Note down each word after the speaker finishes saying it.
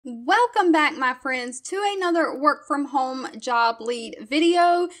Welcome back, my friends, to another work from home job lead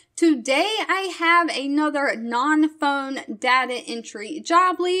video. Today I have another non-phone data entry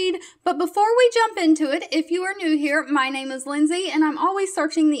job lead, but before we jump into it, if you are new here, my name is Lindsay and I'm always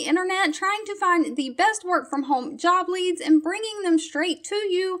searching the internet trying to find the best work from home job leads and bringing them straight to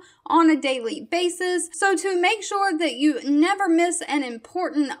you on a daily basis. So to make sure that you never miss an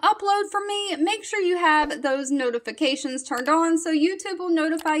important upload from me, make sure you have those notifications turned on so YouTube will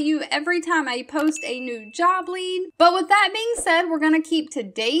notify you every time I post a new job lead. But with that being said, we're going to keep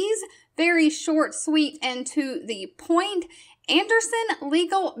today's very short, sweet, and to the point. Anderson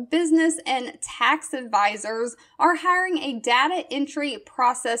Legal Business and Tax Advisors are hiring a data entry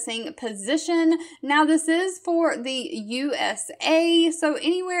processing position. Now, this is for the USA, so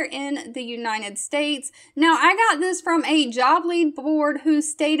anywhere in the United States. Now, I got this from a job lead board who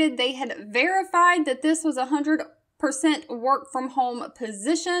stated they had verified that this was 100% work from home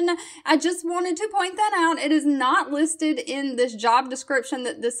position. I just wanted to point that out. It is not listed in this job description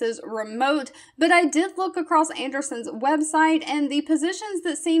that this is remote, but I did look across Anderson's website and the positions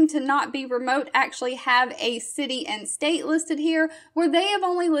that seem to not be remote actually have a city and state listed here, where they have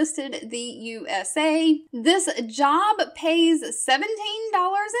only listed the USA. This job pays $17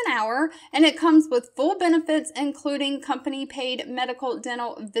 an hour and it comes with full benefits, including company paid medical,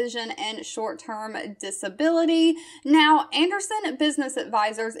 dental, vision, and short-term disability. Now, Anderson Business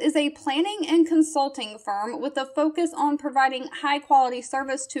Advisors is a planning and consulting firm with a focus on providing high-quality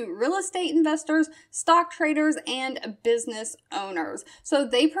service to real estate investors, stock traders, and business owners. So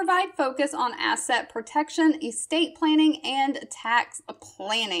they provide focus on asset protection, estate planning, and tax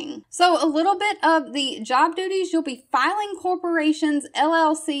planning. So a little bit of the job duties: you'll be filing corporations,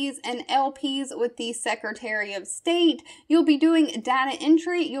 LLCs, and LPs with the Secretary of State. You'll be doing data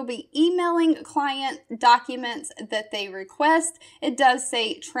entry. You'll be emailing client documents that they request. It does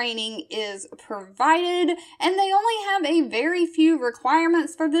say training is provided, and they only have a very few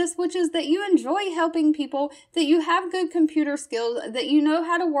requirements for this, which is that you enjoy helping people, that you have good computer skills, that you know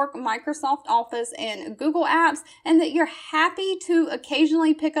how to work Microsoft Office and Google Apps, and that you're happy to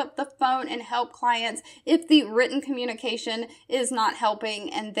occasionally pick up the phone and help clients if the written communication is not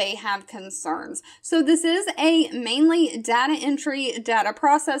helping and they have concerns. So this is a mainly data entry, data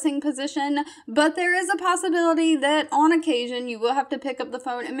processing position, but there is a possibility that on occasion you will have to pick up the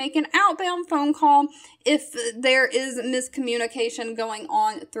phone and make an outbound phone call if there is miscommunication going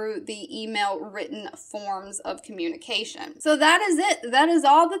on through the email written forms of communication. So that is it. That is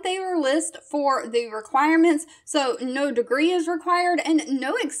all that they will list for the requirements. So no degree is required and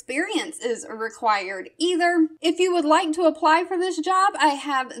no experience is required either. If you would like to apply for this job, I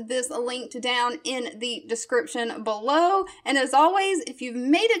have this linked down in the description below. And as always, if you've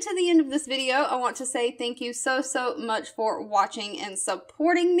made it to the end of this video, I want to say thank you so much for watching and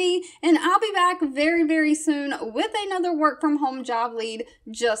supporting me. And I'll be back very soon with another work from home job lead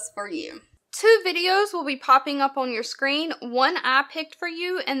just for you. Two videos will be popping up on your screen. One I picked for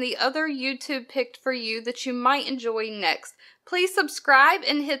you and the other YouTube picked for you that you might enjoy next. Please subscribe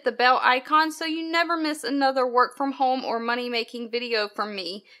and hit the bell icon so you never miss another work from home or money making video from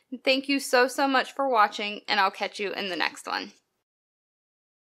me. Thank you so much for watching, and I'll catch you in the next one.